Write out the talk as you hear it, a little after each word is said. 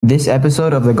This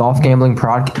episode of the Golf Gambling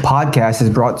Podcast is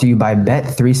brought to you by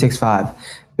Bet365.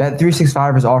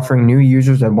 Bet365 is offering new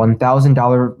users a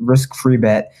 $1,000 risk-free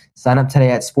bet. Sign up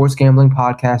today at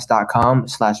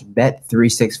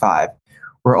sportsgamblingpodcast.com/bet365.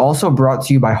 We're also brought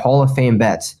to you by Hall of Fame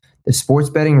Bets, the sports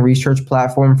betting research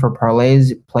platform for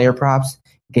parlays, player props,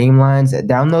 game lines.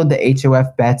 Download the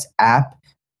HOF Bets app,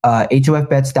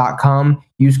 hofbets.com.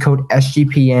 Use code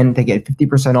SGPN to get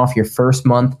 50% off your first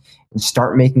month and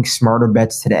start making smarter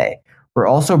bets today. We're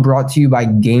also brought to you by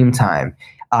Game Time.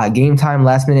 Game Time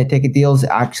last-minute ticket deals,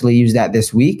 actually use that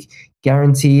this week.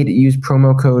 Guaranteed, use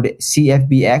promo code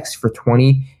CFBX for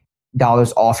 $20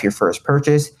 off your first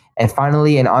purchase. And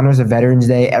finally, in honors of Veterans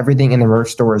Day, everything in the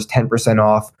merch store is 10%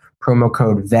 off. Promo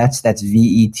code VETS, that's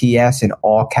VETS in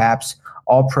all caps.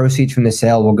 All proceeds from the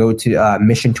sale will go to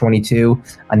Mission 22,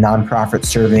 a nonprofit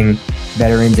serving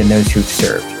veterans and those who've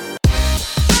served.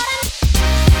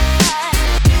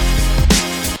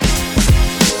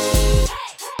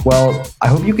 Well, I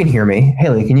hope you can hear me.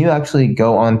 Haley, can you actually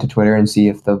go on to Twitter and see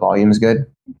if the volume is good?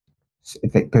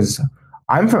 Because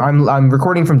I'm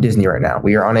recording from Disney right now.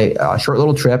 We are on a short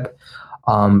little trip,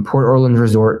 Port Orleans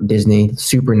Resort, Disney,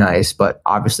 super nice, but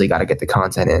obviously got to get the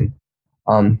content in.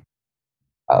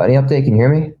 Any update? Can you hear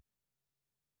me?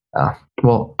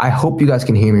 Well, I hope you guys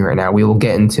can hear me right now. We will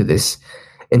get into this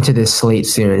slate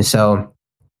soon. So,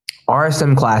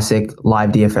 RSM Classic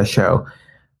live DFS show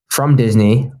from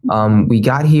Disney. We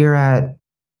got here at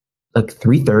like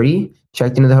 3:30,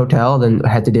 checked into the hotel, then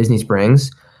head to Disney Springs,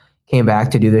 came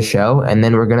back to do the show, and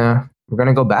then we're gonna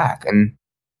go back and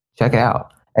check it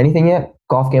out. Anything yet?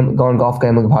 Go on Golf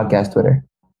Gambling Podcast Twitter.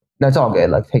 No, it's all good.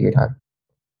 Like, take your time.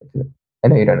 I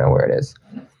know you don't know where it is.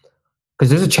 Because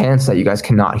there's a chance that you guys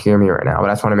cannot hear me right now, but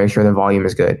I just want to make sure the volume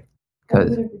is good.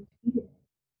 Because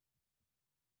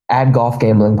add Golf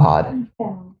Gambling Pod.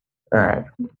 All right.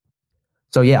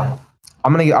 So yeah,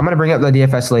 I'm gonna bring up the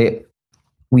DFS slate.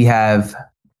 We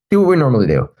do what we normally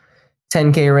do: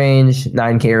 10K range,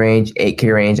 9K range,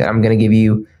 8K range, and I'm gonna give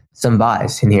you some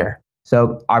buys in here.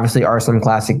 So obviously RSM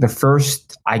Classic, the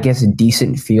first, I guess,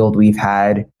 decent field we've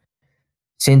had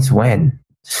since when?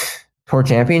 Tour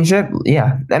Championship?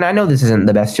 Yeah. And I know this isn't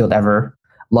the best field ever.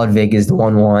 Ludwig is the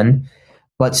 1-1.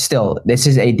 But still, this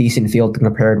is a decent field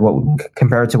compared to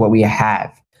what we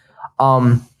have.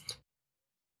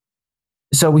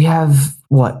 So we have,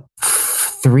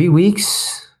 3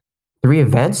 weeks? 3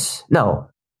 events? No.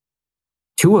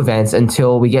 2 events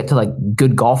until we get to like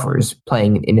good golfers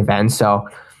playing in events. So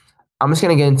I'm just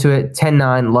going to get into it.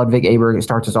 10-9, Ludwig Aberg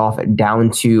starts us off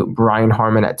down to Brian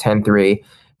Harman at 10-3.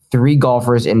 3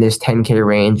 golfers in this 10K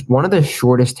range. One of the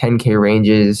shortest 10K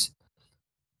ranges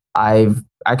I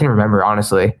can remember,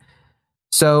 honestly.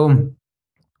 So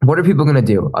what are people going to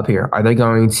do up here? Are they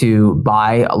going to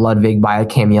buy a Ludwig, buy a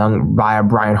Cam Young, buy a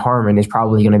Brian Harman is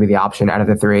probably going to be the option out of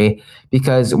the 3,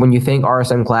 because when you think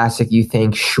RSM Classic, you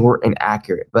think short and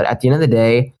accurate. But at the end of the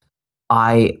day,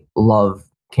 I love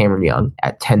Cameron Young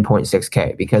at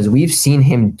 10.6K because we've seen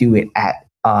him do it at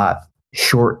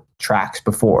short tracks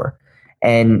before.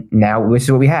 And now this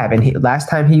is what we have. And last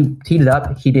time he teed it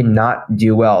up, he did not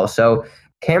do well. So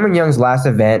Cameron Young's last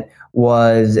event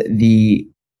was at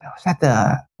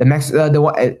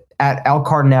El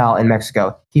Cardinal in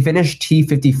Mexico. He finished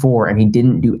T54 and he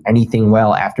didn't do anything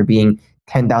well after being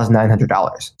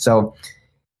 $10,900. So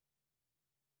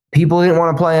people didn't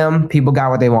want to play him. People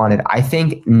got what they wanted. I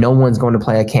think no one's going to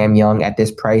play a Cam Young at this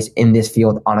price in this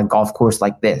field on a golf course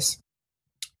like this.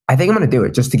 I think I'm going to do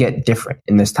it just to get different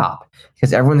in this top,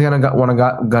 because everyone's going to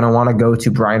want to go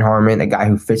to Brian Harman, a guy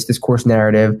who fits this course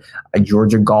narrative, a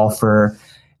Georgia golfer,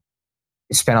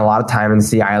 spent a lot of time in the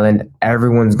Sea Island.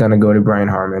 Everyone's going to go to Brian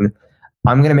Harman.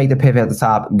 I'm going to make the pivot at the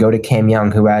top, go to Cam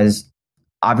Young, who has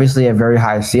obviously a very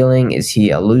high ceiling. Is he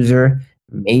a loser?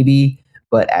 Maybe,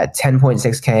 but at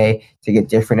 10.6K to get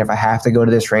different, if I have to go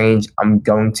to this range, I'm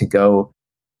going to go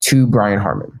to Brian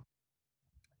Harman.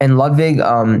 And Ludwig,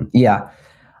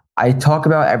 I talk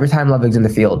about every time Ludwig's in the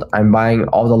field, I'm buying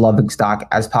all the Ludwig stock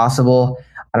as possible.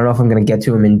 I don't know if I'm going to get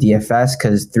to him in DFS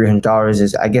because $300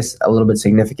 is, I guess, a little bit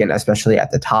significant, especially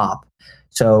at the top.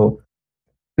 So,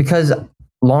 because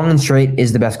long and straight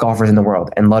is the best golfers in the world,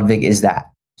 and Ludwig is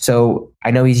that. So,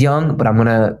 I know he's young, but I'm going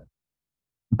to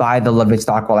buy the Ludwig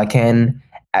stock while I can.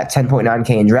 At 10.9K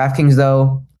in DraftKings,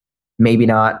 though, maybe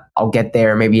not. I'll get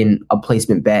there, maybe in a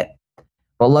placement bet.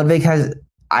 But Ludwig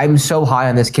I'm so high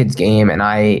on this kid's game, and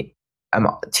I'm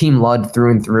Team Lud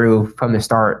through and through from the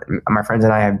start. My friends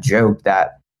and I have joked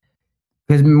that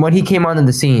because when he came onto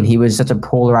the scene, he was such a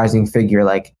polarizing figure.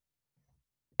 Like,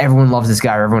 everyone loves this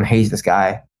guy or everyone hates this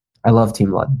guy. I love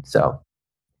Team Lud. So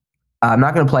I'm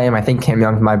not going to play him. I think Cam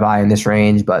Young's my buy in this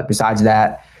range, but besides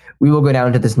that, we will go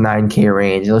down to this 9K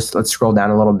range. Let's scroll down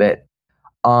a little bit.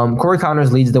 Corey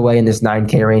Connors leads the way in this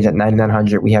 9K range at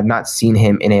 9,900. We have not seen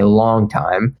him in a long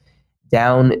time.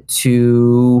 Down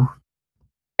to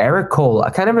Eric Cole,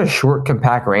 a kind of a short,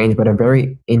 compact range, but a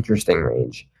very interesting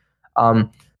range.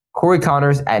 Corey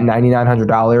Connors at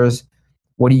 $9,900.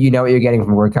 What do you know what you're getting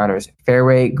from Corey Connors?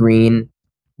 Fairway, green.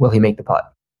 Will he make the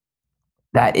putt?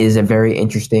 That is a very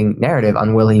interesting narrative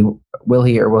on will he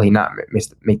or will he not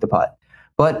make the putt.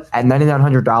 But at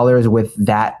 $9,900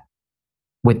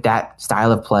 with that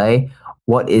style of play,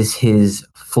 what is his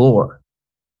floor?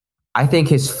 I think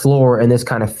his floor in this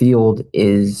kind of field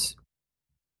is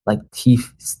like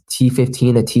T15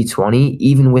 to T20,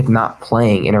 even with not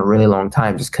playing in a really long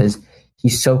time, just because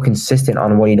he's so consistent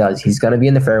on what he does. He's going to be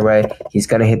in the fairway. He's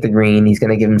going to hit the green. He's going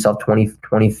to give himself 20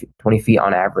 feet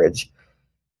on average.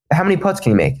 How many putts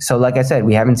can he make? So like I said,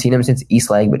 we haven't seen him since East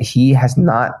Leg, but he has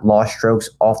not lost strokes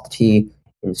off the tee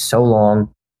in so long.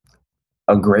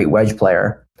 A great wedge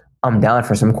player. I'm down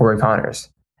for some Corey Connors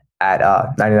at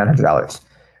 $9,900.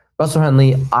 Russell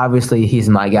Henley, obviously, he's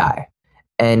my guy.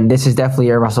 And this is definitely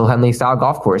a Russell Henley style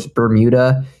golf course.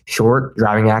 Bermuda, short,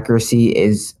 driving accuracy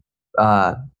is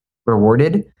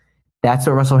rewarded. That's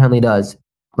what Russell Henley does.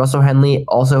 Russell Henley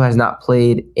also has not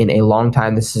played in a long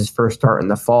time. This is his first start in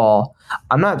the fall.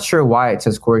 I'm not sure why it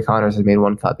says Corey Connors has made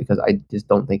one cut, because I just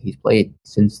don't think he's played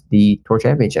since the Tour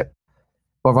Championship.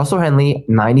 But Russell Henley,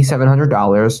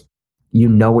 $9,700. You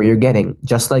know what you're getting.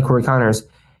 Just like Corey Connors,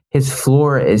 his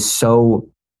floor is so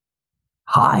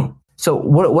high. So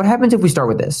what happens if we start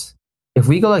with this? If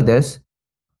we go like this,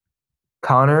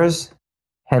 Connors,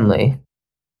 Henley,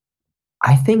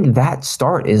 I think that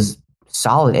start is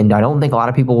solid, and I don't think a lot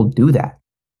of people will do that.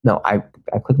 No, I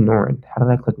clicked Norin. How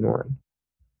did I click Norin?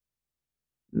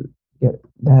 Get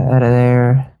that out of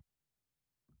there.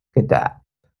 Get that.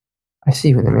 I see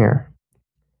you in the mirror.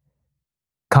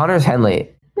 Connors, Henley.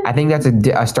 I think that's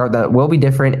a start that will be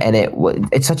different, and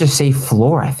it's such a safe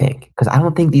floor, I think, because I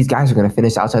don't think these guys are going to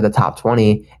finish outside the top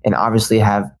 20 and obviously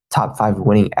have top 5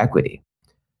 winning equity.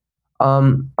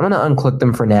 I'm going to unclick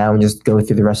them for now and just go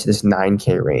through the rest of this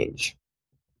 9K range.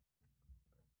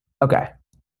 Okay.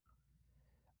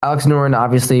 Alex Noren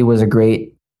obviously was a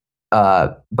great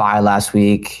buy last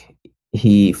week.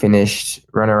 He finished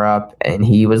runner-up, and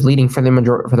he was leading for the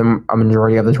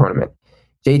majority of the tournament.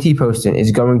 JT Poston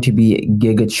is going to be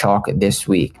giga chalk this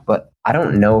week, but I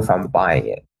don't know if I'm buying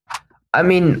it. I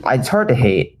mean, it's hard to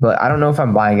hate, but I don't know if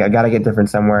I'm buying it. I got to get different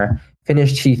somewhere.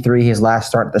 Finished T3, his last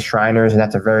start at the Shriners, and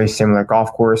that's a very similar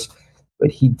golf course.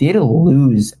 But he did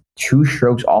lose 2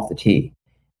 strokes off the tee.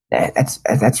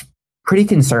 That's pretty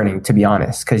concerning, to be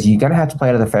honest, because you're going to have to play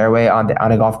out of the fairway on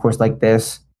a golf course like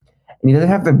this. And he doesn't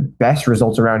have the best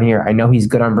results around here. I know he's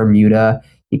good on Bermuda.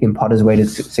 He can putt his way to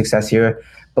success here.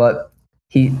 But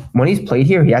when he's played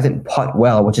here, he hasn't putt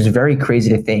well, which is very crazy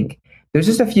to think. There's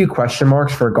just a few question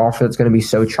marks for a golfer that's going to be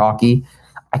so chalky.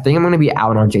 I think I'm going to be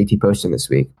out on JT Poston this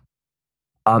week.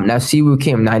 Now, Siwoo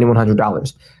Kim,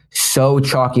 $9,100. So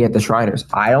chalky at the Shriners.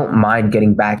 I don't mind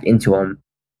getting back into him.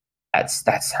 That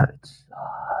sounded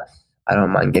sus. I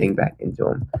don't mind getting back into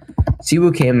him.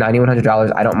 Siwoo Kim,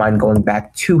 $9,100. I don't mind going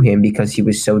back to him because he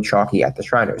was so chalky at the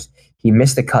Shriners. He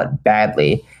missed the cut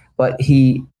badly, but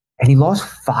he lost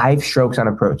 5 strokes on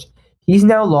approach. He's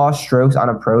now lost strokes on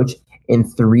approach in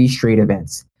 3 straight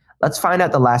events. Let's find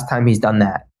out the last time he's done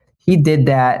that. He did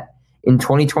that in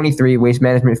 2023 Waste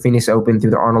Management Phoenix Open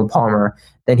through the Arnold Palmer.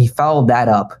 Then he followed that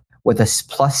up with a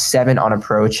 +7 on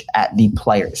approach at the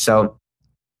Players. So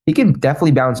he can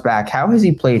definitely bounce back. How has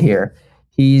he played here?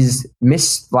 He's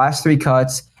missed last 3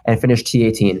 cuts and finished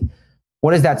T18.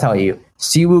 What does that tell you?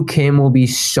 Siwoo Kim will be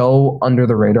so under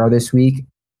the radar this week.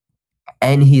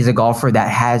 And he's a golfer that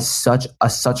has such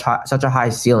a high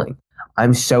ceiling.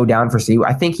 I'm so down for Siwoo.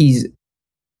 I think he's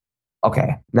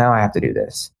okay. Now I have to do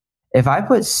this. If I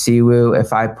put Siwoo,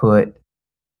 if I put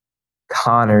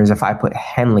Connors, if I put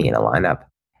Henley in a lineup,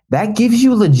 that gives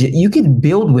you legit. You could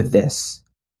build with this.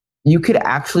 You could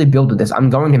actually build with this. I'm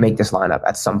going to make this lineup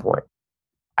at some point.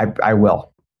 I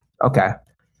will. Okay.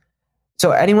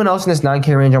 So anyone else in this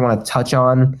 9K range I want to touch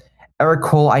on? Eric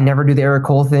Cole. I never do the Eric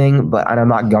Cole thing, but I'm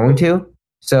not going to.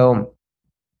 So I'm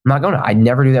not going to. I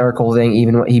never do the Eric Cole thing,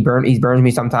 even when he burns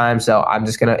me sometimes. So I'm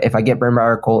just going to, if I get burned by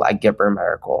Eric Cole, I get burned by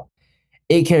Eric Cole.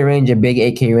 8K range, a big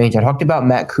 8K range. I talked about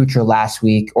Matt Kuchar last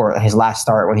week, or his last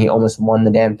start when he almost won the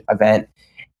damn event.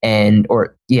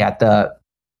 The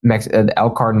El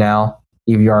Cardinal,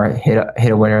 EVR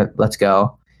hit a winner. Let's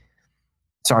go.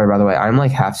 Sorry, by the way, I'm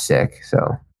like half sick,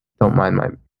 so don't mind my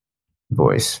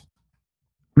voice.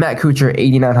 Matt Kuchar,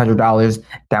 $8,900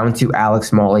 down to Alex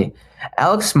Smalley.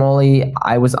 Alex Smalley,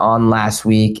 I was on last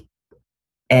week,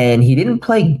 and he didn't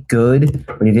play good,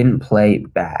 but he didn't play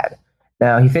bad.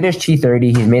 Now, he finished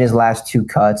T30. He's made his last 2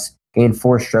 cuts, gained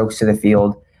 4 strokes to the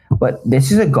field. But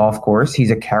this is a golf course.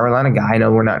 He's a Carolina guy. I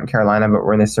know we're not in Carolina, but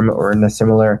we're in a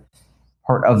similar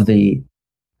part of the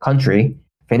country.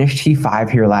 Finished T5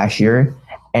 here last year,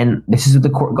 and this is the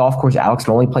golf course Alex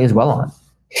Smalley plays well on.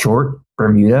 Short,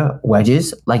 Bermuda,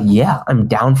 wedges. Like, yeah, I'm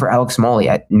down for Alex Smalley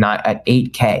at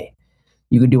 8K.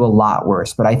 You could do a lot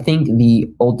worse, but I think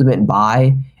the ultimate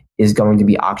buy is going to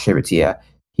be Akshay Bhatia.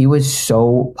 He was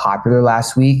so popular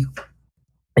last week,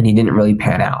 and he didn't really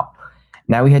pan out.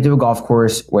 Now we head to a golf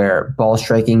course where ball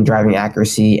striking, driving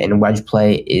accuracy, and wedge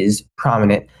play is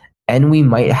prominent, and we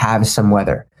might have some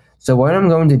weather. So what I'm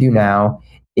going to do now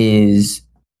is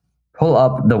pull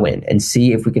up the wind and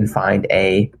see if we can find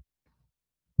a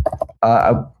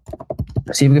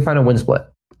wind split.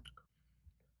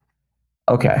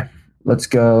 Okay, let's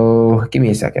go. Give me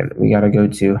a second. We got to go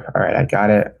to. All right, I got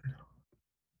it.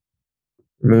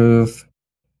 Move.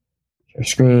 Share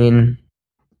screen.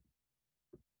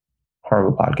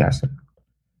 Horrible podcasting.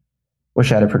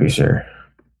 Wish I had a producer.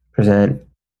 Present.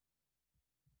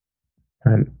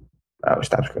 And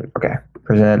stop screen. Okay.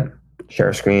 Present.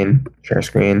 Share screen. Share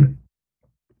screen.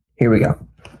 Here we go.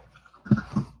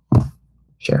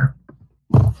 Share.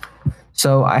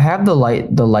 So I have the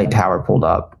light tower pulled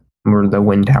up, or the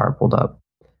wind tower pulled up.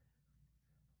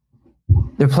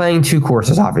 They're playing 2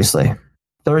 courses, obviously.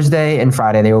 Thursday and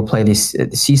Friday, they will play the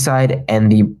Seaside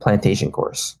and the Plantation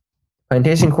course.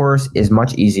 Plantation course is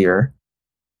much easier.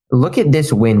 Look at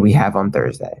this wind we have on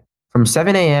Thursday. From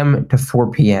 7 a.m. to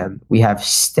 4 p.m., we have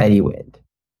steady wind.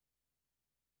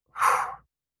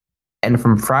 And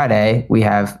from Friday, we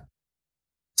have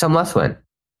some less wind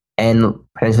and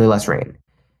potentially less rain.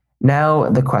 Now,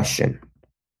 the question.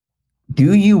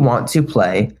 Do you want to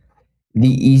play the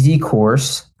easy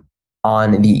course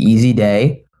on the easy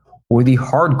day or the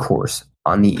hard course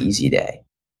on the easy day?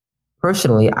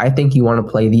 Personally, I think you want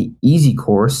to play the easy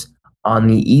course on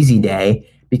the easy day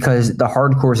because the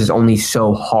hard course is only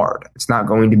so hard. It's not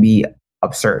going to be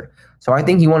absurd. So I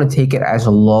think you want to take it as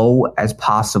low as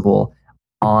possible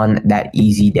on that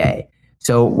easy day.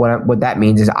 So what that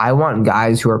means is I want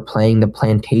guys who are playing the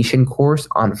Plantation course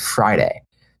on Friday.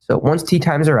 So once tee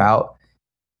times are out,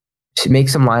 make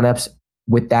some lineups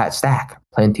with that stack.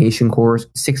 Plantation course,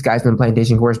 6 guys in the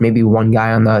Plantation course, maybe 1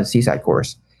 guy on the Seaside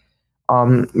course.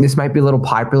 This might be a little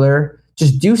popular.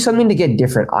 Just do something to get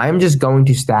different. I'm just going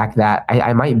to stack that.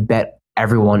 I might bet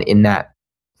everyone in that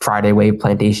Friday wave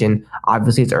Plantation.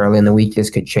 Obviously, it's early in the week.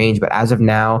 This could change. But as of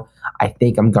now, I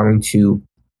think I'm going to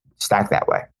stack that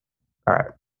way. All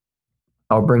right.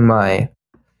 I'll bring my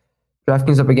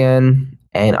DraftKings up again,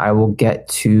 and I will get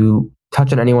to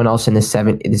touch on anyone else in this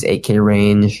 8K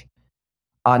range.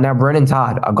 Now, Brendan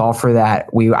Todd, a golfer that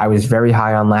I was very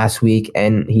high on last week,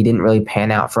 and he didn't really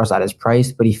pan out for us at his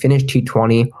price, but he finished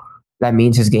T20. That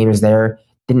means his game is there.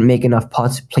 Didn't make enough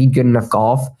putts, played good enough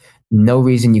golf. No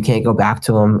reason you can't go back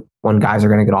to him when guys are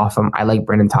going to get off him. I like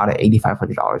Brendan Todd at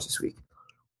 $8,500 this week.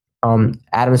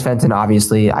 Adams Fenton,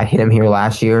 obviously, I hit him here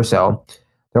last year, so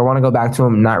do I want to go back to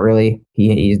him? Not really.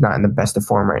 He's not in the best of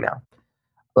form right now.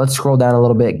 Let's scroll down a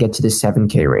little bit, get to the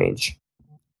 7K range.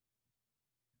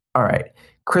 All right.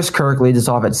 Chris Kirk leads us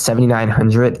off at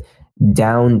 7,900.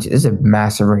 This is a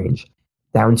massive range.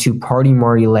 Down to Party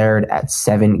Marty Laird at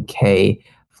 7K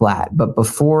flat. But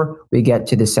before we get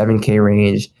to the 7K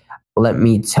range, let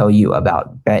me tell you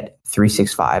about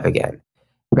Bet365 again.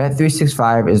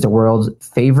 Bet365 is the world's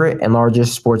favorite and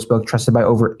largest sportsbook, trusted by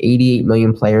over 88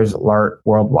 million players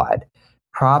worldwide.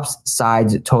 Props,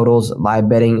 sides, totals, live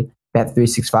betting,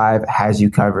 Bet365 has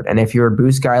you covered. And if you're a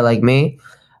boost guy like me,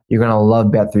 you're going to love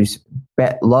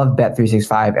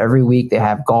Bet365. Every week they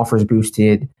have golfers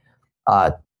boosted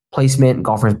placement,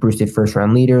 golfers boosted first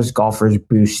round leaders, golfers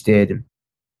boosted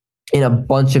in a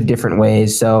bunch of different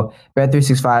ways. So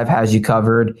Bet365 has you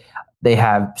covered. They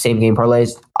have same game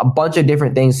parlays, a bunch of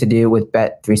different things to do with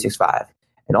Bet365.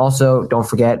 And also, don't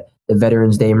forget the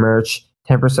Veterans Day merch,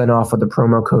 10% off with the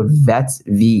promo code VETS,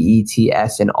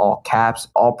 VETS in all caps.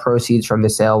 All proceeds from the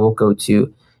sale will go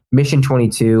to Mission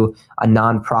 22, a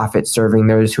nonprofit serving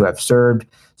those who have served.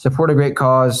 Support a great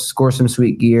cause, score some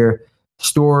sweet gear.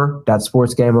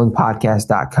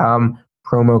 Store.sportsgamblingpodcast.com,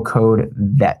 promo code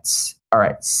VETS. All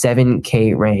right,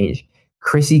 7K range.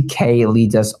 Chrissy K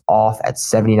leads us off at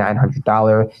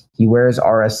 $7,900. He wears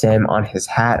RSM on his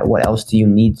hat. What else do you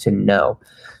need to know?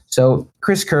 So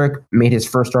Chris Kirk made his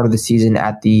first start of the season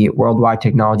at the Worldwide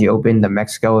Technology Open, the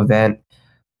Mexico event.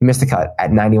 He missed the cut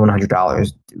at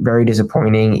 $9,100. Very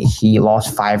disappointing. He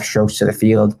lost 5 strokes to the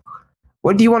field.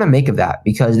 What do you want to make of that?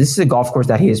 Because this is a golf course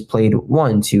that he has played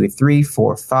 1, 2, 3,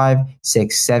 4, 5,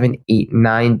 6, 7, 8,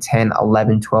 9, 10,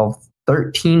 11, 12,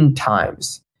 13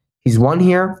 times. He's won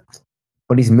here,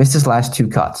 but he's missed his last 2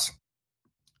 cuts.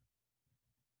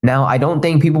 Now, I don't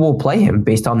think people will play him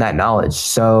based on that knowledge.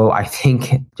 So I think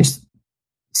just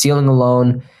ceiling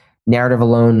alone, narrative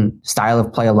alone, style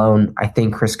of play alone, I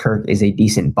think Chris Kirk is a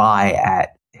decent buy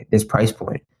at this price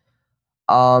point.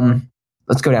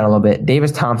 Let's go down a little bit.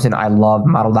 Davis Thompson, I love,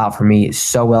 modeled out for me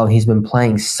so well. He's been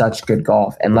playing such good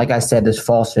golf. And like I said, this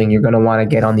fall swing, you're going to want to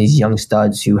get on these young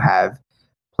studs who have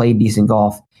played decent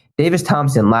golf. Davis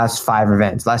Thompson, last 5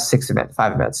 events, last 6 events,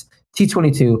 5 events,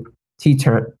 T22,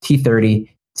 T30,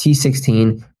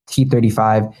 T16,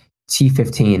 T35,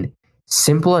 T15.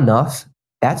 Simple enough.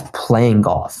 That's playing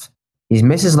golf. He's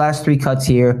missed his last 3 cuts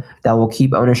here. That will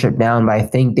keep ownership down, but I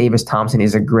think Davis Thompson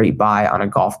is a great buy on a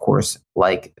golf course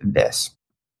like this.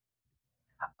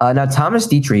 Now, Thomas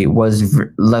Dietrich was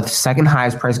the second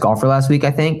highest priced golfer last week, I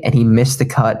think, and he missed the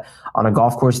cut on a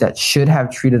golf course that should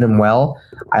have treated him well.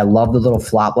 I love the little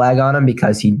flop lag on him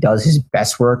because he does his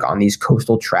best work on these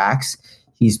coastal tracks.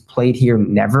 He's played here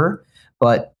never,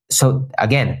 but so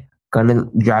again, going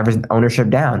to drive his ownership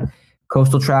down.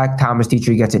 Coastal track, Thomas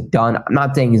Dietrich gets it done. I'm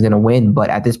not saying he's going to win, but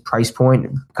at this price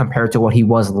point, compared to what he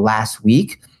was last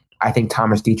week, I think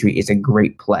Thomas Dietrich is a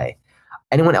great play.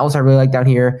 Anyone else I really like down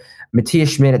here? Matthias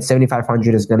Schmidt at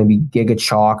 7,500 is going to be giga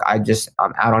chalk.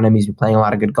 I'm out on him. He's been playing a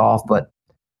lot of good golf, but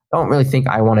I don't really think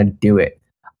I want to do it.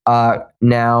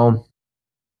 Now,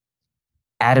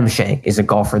 Adam Schenk is a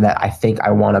golfer that I think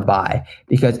I want to buy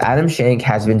because Adam Schenk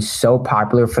has been so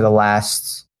popular for the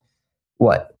last,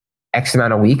 X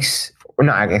amount of weeks? Or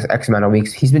not, I guess X amount of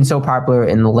weeks. He's been so popular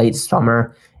in the late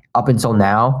summer up until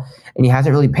now, and he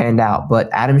hasn't really panned out. But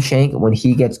Adam Schenk, when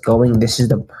he gets going, this is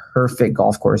the perfect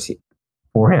golf course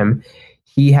for him.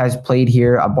 He has played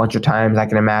here a bunch of times. I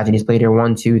can imagine he's played here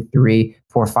 1, 2, 3,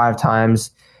 4, 5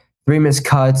 times, 3 missed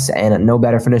cuts, and no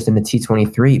better finish than the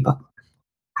T23. But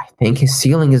I think his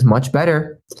ceiling is much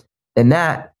better than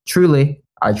that. Truly,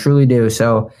 I truly do.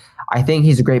 So I think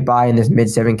he's a great buy in this mid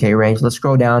 7K range. Let's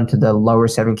scroll down to the lower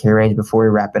 7K range before we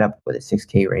wrap it up with a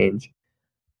 6K range.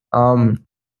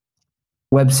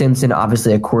 Webb Simpson,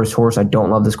 obviously a course horse. I don't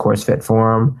love this course fit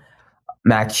for him.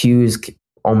 Mac Hughes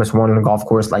almost won on a golf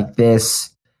course like this.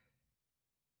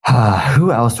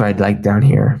 Who else do I like down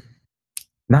here?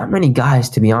 Not many guys,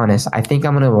 to be honest. I think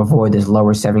I'm going to avoid this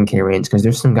lower 7K range because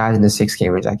there's some guys in the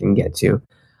 6K range I can get to.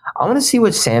 I want to see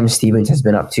what Sam Stevens has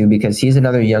been up to because he's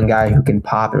another young guy who can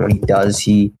pop, and when he does,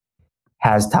 he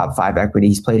has top 5 equity.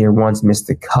 He's played here once, missed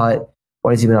the cut.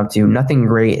 What has he been up to? Nothing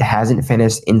great. Hasn't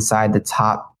finished inside the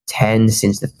top 10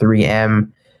 since the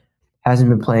 3M. Hasn't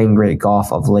been playing great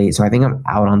golf of late, so I think I'm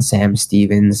out on Sam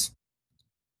Stevens.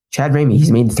 Chad Ramey,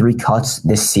 he's made 3 cuts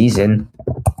this season,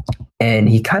 and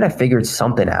he kind of figured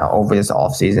something out over this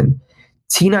offseason.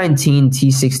 T19,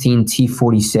 T16,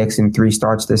 T46 in 3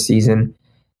 starts this season.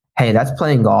 Hey, that's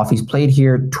playing golf. He's played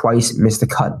here twice, missed the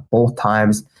cut both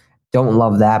times. Don't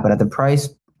love that, but at the price,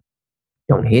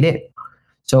 don't hate it.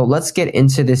 So let's get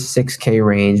into this 6K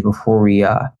range before we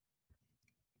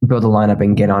build a lineup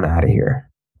and get on out of here.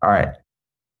 All right.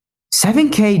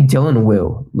 7K Dylan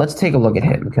Wu. Let's take a look at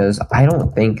him because I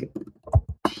think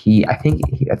he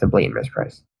that's a blatant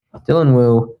misprice. Dylan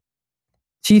Wu,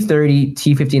 T30,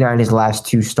 T59 his last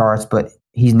 2 starts, but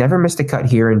he's never missed a cut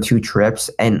here in 2 trips.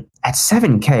 And at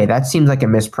 7K, that seems like a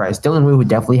misprice. Dylan Wu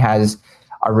definitely has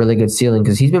a really good ceiling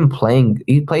because he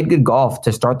played good golf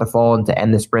to start the fall and to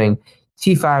end the spring.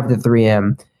 T5 to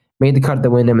 3M, made the cut at the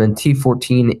Wyndham, and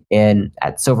T14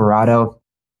 at Silverado.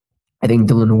 I think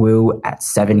Dylan Wu at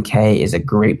 7K is a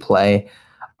great play.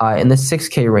 In the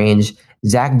 6K range,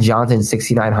 Zach Johnson,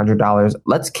 $6,900.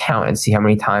 Let's count and see how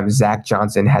many times Zach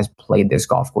Johnson has played this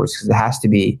golf course because it has to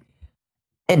be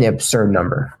an absurd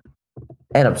number.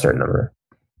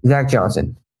 Zach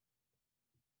Johnson.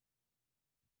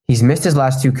 He's missed his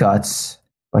last 2 cuts,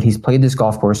 but he's played this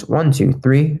golf course 1, 2,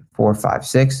 3, 4, 5,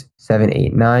 6, 7,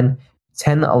 8, 9,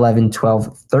 10, 11,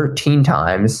 12, 13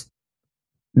 times.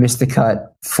 Missed the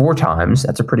cut 4 times.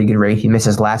 That's a pretty good rate. He missed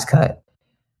his last cut.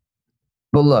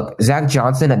 But look, Zach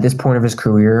Johnson at this point of his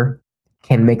career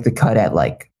can make the cut at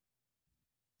like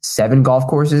 7 golf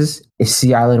courses. Is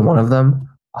Sea Island one of them?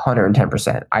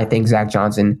 110%. I think Zach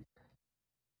Johnson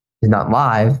is not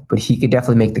live, but he could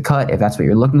definitely make the cut if that's what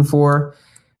you're looking for.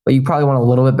 But you probably want a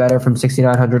little bit better from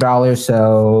 $6,900.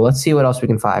 So let's see what else we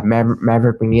can find.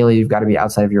 Maverick McNeely, you've got to be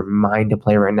outside of your mind to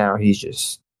play right now. He's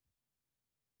just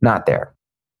not there.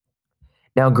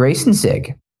 Now, Grayson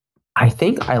Sigg. I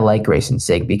think I like Grayson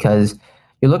Sig because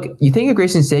you think of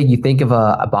Grayson Sig, you think of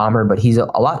a bomber, but he's a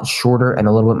lot shorter and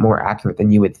a little bit more accurate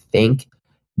than you would think.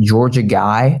 Georgia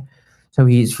guy. So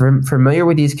he's familiar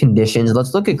with these conditions.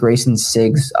 Let's look at Grayson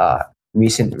Sig's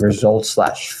recent results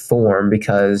 / form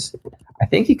because I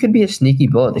think he could be a sneaky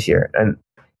bullet this year. And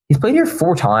he's played here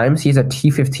 4 times. He's a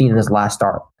T15 in his last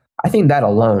start. I think that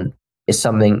alone is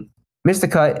something. Missed the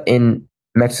cut in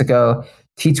Mexico,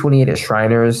 T28 at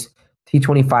Shriners,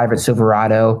 T25 at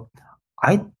Silverado.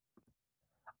 I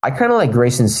kind of like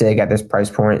Grayson Sig at this price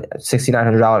point,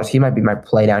 $6,900. He might be my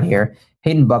play down here.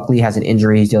 Hayden Buckley has an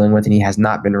injury he's dealing with, and he has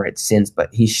not been right since, but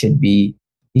he should be.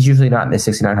 He's usually not in the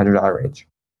 $6,900 range.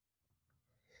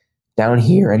 Down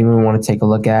here, anyone want to take a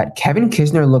look at? Kevin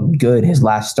Kisner looked good his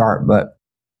last start, but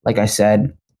like I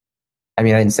said, I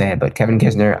didn't say it, but Kevin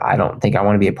Kisner, I don't think I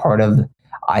want to be a part of,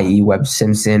 i.e. Webb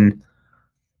Simpson.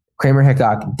 Kramer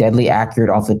Hickok, deadly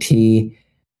accurate off the tee.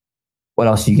 What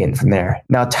else are you getting from there?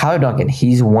 Now, Tyler Duncan,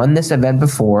 he's won this event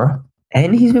before,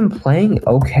 and he's been playing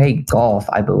okay golf,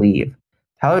 I believe.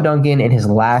 Tyler Duncan, in his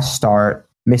last start,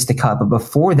 missed the cut, but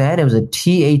before that, it was a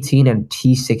T18 and a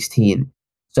T16.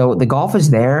 So the golf is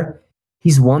there.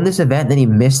 He's won this event, then he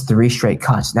missed 3 straight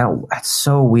cuts. Now, that's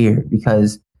so weird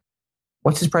because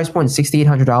what's his price point?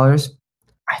 $6,800?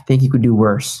 I think he could do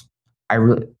worse.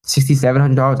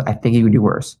 $6,700? I think he would do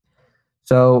worse.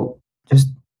 So just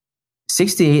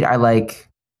 68, I like.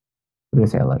 What did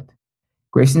I say I liked?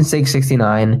 Grayson Sig,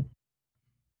 69.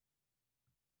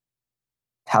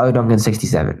 Tyler Duncan,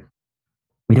 67.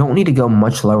 We don't need to go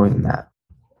much lower than that.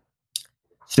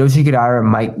 Satoshi Kodaira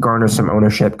might garner some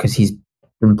ownership because he's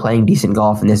been playing decent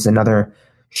golf, and this is another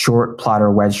short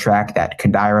plotter wedge track that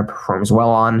Kodaira performs well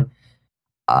on.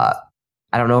 I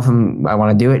don't know if I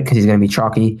want to do it because he's going to be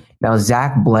chalky. Now,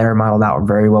 Zach Blair modeled out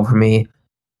very well for me.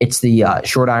 It's the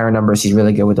short iron numbers. He's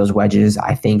really good with those wedges.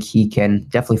 I think he can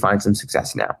definitely find some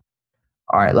success now.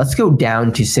 All right, let's go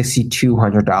down to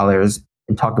 $6,200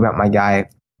 and talk about my guy,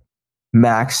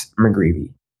 Max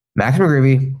McGreevy. Max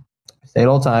McGreevy, I say it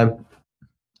all the time,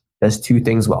 does 2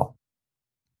 things well.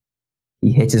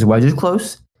 He hits his wedges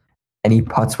close, and he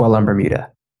putts well on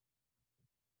Bermuda.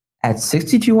 At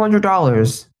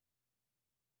 $6,200,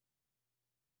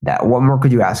 what more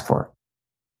could you ask for?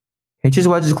 Hits his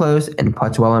wedges close and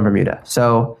putts well on Bermuda.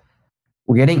 So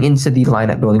we're getting into the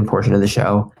lineup building portion of the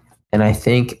show, and I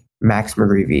think Max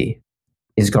McGreevy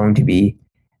is going to be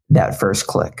that first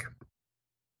click.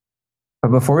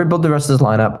 But before we build the rest of this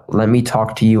lineup, let me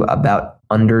talk to you about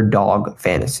Underdog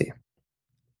Fantasy.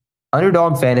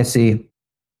 Underdog Fantasy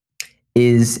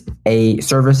is a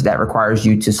service that requires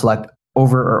you to select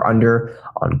over or under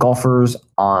on golfers,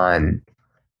 on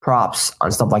props,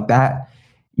 on stuff like that.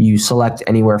 You select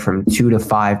anywhere from 2 to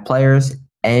 5 players,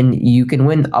 and you can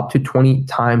win up to 20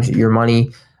 times your money.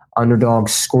 Underdog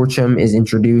Scorch'em is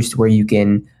introduced where you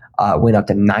can win up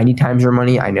to 90 times your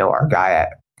money. I know our guy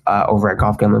over at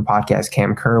Golf Gambling Podcast,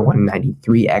 Cam Kerr, won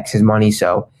 93x his money.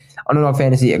 So Underdog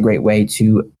Fantasy, a great way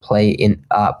to play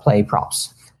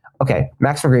props. Okay,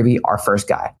 Max McGreevy, our first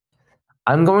guy.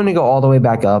 I'm going to go all the way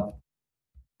back up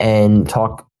and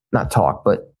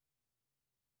but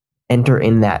enter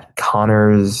in that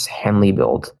Connors Henley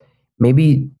build.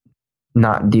 Maybe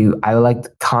not do. I liked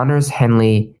Connors,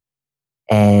 Henley,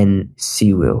 and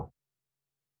Siwoo.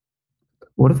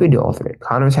 What if we do alternate?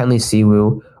 Connors, Henley,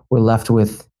 Siwoo. We're left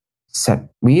with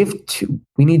we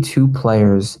need 2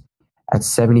 players at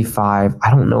 75.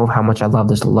 I don't know how much I love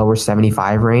this lower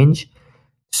 75 range.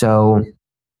 So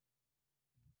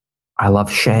I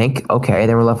love Shank. Okay,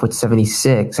 then we're left with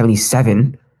 76,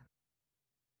 77.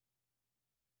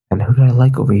 And who do I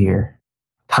like over here?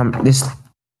 This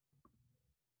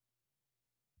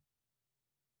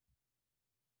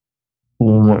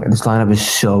lineup is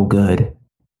so good.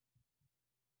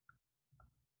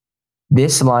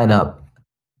 This lineup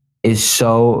is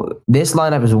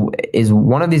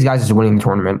one of these guys is winning the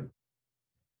tournament.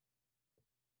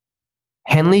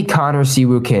 Henley, Connor,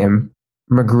 Siwoo Kim,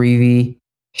 McGreevy,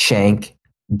 Shank,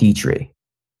 Dietrich.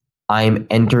 I'm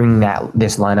entering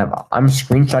this lineup. I'm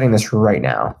screenshotting this right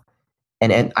now.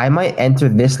 And I might enter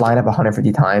this lineup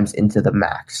 150 times into the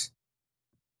max.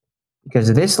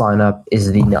 Because this lineup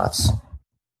is the nuts.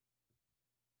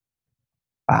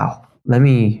 Wow.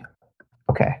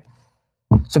 Okay.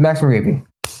 So Max McGreevy,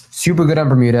 super good on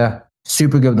Bermuda,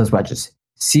 super good with those wedges.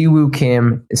 Siwoo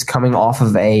Kim is coming off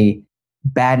of a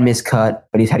bad miscut,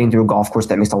 but he's heading through a golf course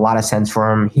that makes a lot of sense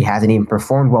for him. He hasn't even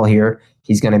performed well here.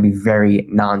 He's going to be very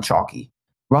non-chalky.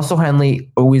 Russell Henley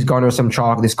always garners some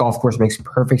chalk. This golf course makes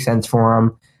perfect sense for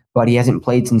him, but he hasn't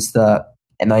played since the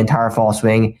entire fall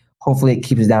swing. Hopefully it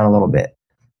keeps it down a little bit.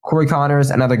 Corey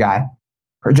Connors, another guy.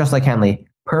 just like Henley.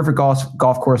 Perfect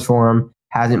golf course for him.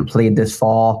 Hasn't played this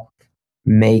fall.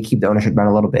 May keep the ownership down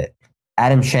a little bit.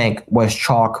 Adam Schenk was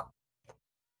chalk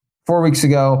 4 weeks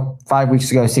ago, 5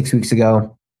 weeks ago, 6 weeks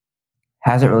ago.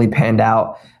 Hasn't really panned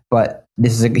out, but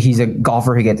he's a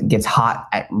golfer who gets hot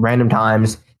at random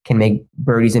times, can make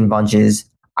birdies in bunches.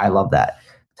 I love that.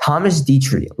 Thomas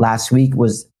Dietrich last week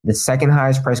was the second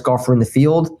highest priced golfer in the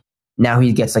field. Now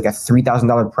he gets like a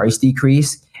 $3,000 price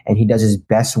decrease, and he does his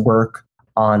best work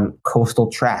on coastal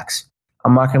tracks.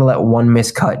 I'm not going to let one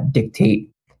miscut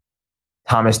dictate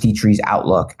Thomas Dietrich's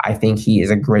outlook. I think he is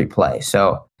a great play.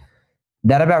 So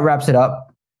that about wraps it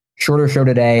up. Shorter show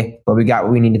today, but we got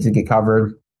what we needed to get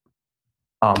covered.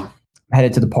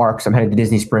 Headed to the parks. I'm headed to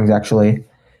Disney Springs, actually.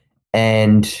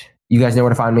 And you guys know where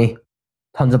to find me.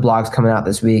 Tons of blogs coming out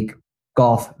this week.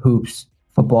 Golf, hoops,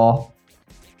 football.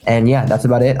 And yeah, that's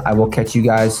about it. I will catch you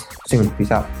guys soon.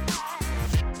 Peace out.